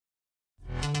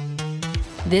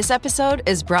This episode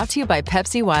is brought to you by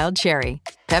Pepsi Wild Cherry.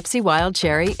 Pepsi Wild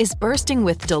Cherry is bursting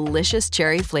with delicious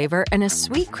cherry flavor and a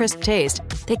sweet, crisp taste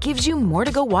that gives you more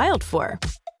to go wild for.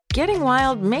 Getting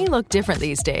wild may look different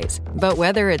these days, but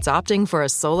whether it's opting for a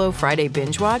solo Friday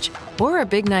binge watch or a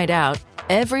big night out,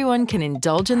 everyone can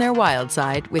indulge in their wild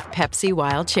side with Pepsi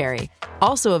Wild Cherry.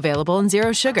 Also available in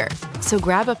Zero Sugar. So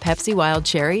grab a Pepsi Wild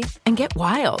Cherry and get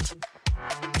wild.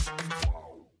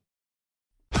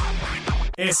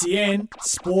 SEN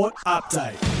Sport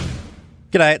Update.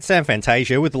 G'day, it's Sam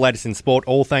Fantasia with the latest in sport,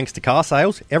 all thanks to car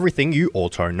sales, everything you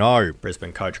auto know.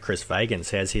 Brisbane coach Chris Fagan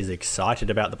says he's excited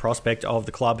about the prospect of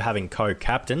the club having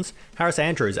co-captains. Harris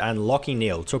Andrews and Lockie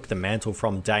Neal took the mantle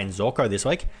from Dane Zorko this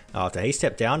week after he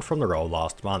stepped down from the role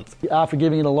last month. After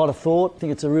giving it a lot of thought, I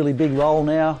think it's a really big role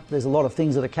now. There's a lot of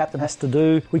things that a captain has to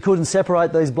do. We couldn't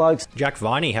separate these blokes. Jack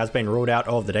Viney has been ruled out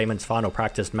of the Demons' final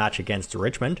practice match against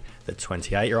Richmond. The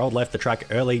 28-year-old left the track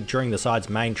early during the side's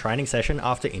main training session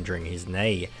after injuring his knee.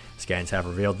 Scans have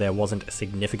revealed there wasn't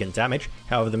significant damage.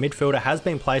 However, the midfielder has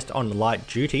been placed on light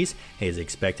duties. He is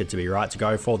expected to be right to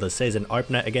go for the season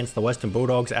opener against the Western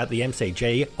Bulldogs at the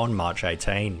MCG on March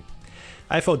 18.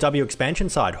 AFLW expansion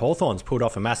side Hawthorns pulled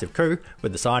off a massive coup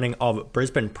with the signing of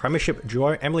Brisbane Premiership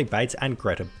duo Emily Bates and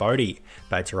Greta Bodie.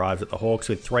 Bates arrived at the Hawks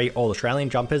with 3 All-Australian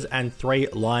jumpers and 3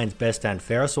 Lions Best and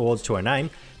Fairest awards to her name.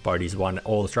 Bodie's won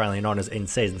All-Australian honours in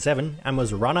Season 7 and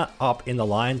was runner-up in the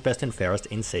Lions Best and Fairest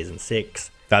in Season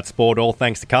 6. That's sport all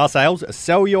thanks to car sales.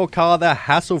 Sell your car the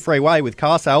hassle-free way with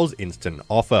car sales instant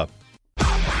offer.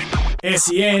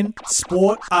 SEN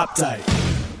Sport Update.